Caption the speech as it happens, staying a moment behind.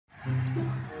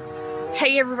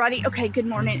Hey everybody, okay, good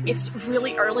morning. It's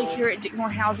really early here at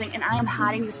Dickmore Housing and I am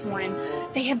hiding this morning.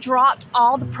 They have dropped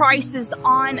all the prices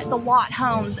on the lot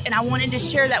homes and I wanted to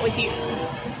share that with you.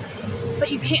 But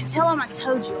you can't tell them I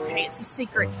told you, okay? It's a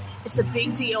secret. It's a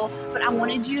big deal, but I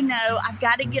wanted you to know I've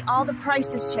got to get all the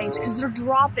prices changed because they're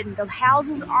dropping. The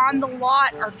houses on the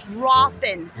lot are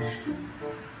dropping.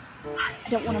 I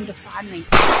don't want them to find me.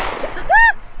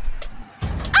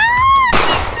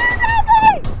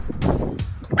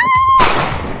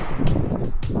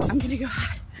 I'm gonna go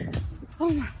hide.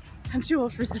 Hold on, I'm too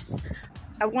old for this.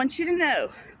 I want you to know,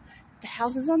 the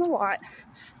houses on the lot,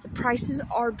 the prices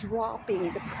are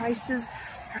dropping. The prices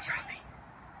are dropping.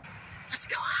 Let's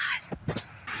go hide.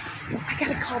 I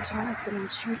gotta call Jonathan and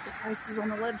change the prices on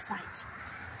the website.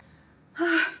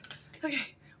 Okay,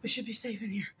 we should be safe in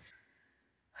here.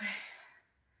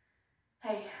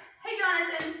 Okay. Hey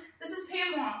Jonathan, this is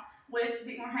Pamela with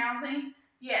Dickmore Housing.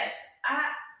 Yes,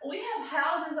 we have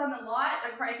houses on the lot,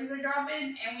 the prices are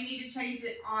dropping, and we need to change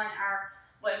it on our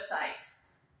website.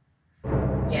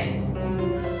 Yes.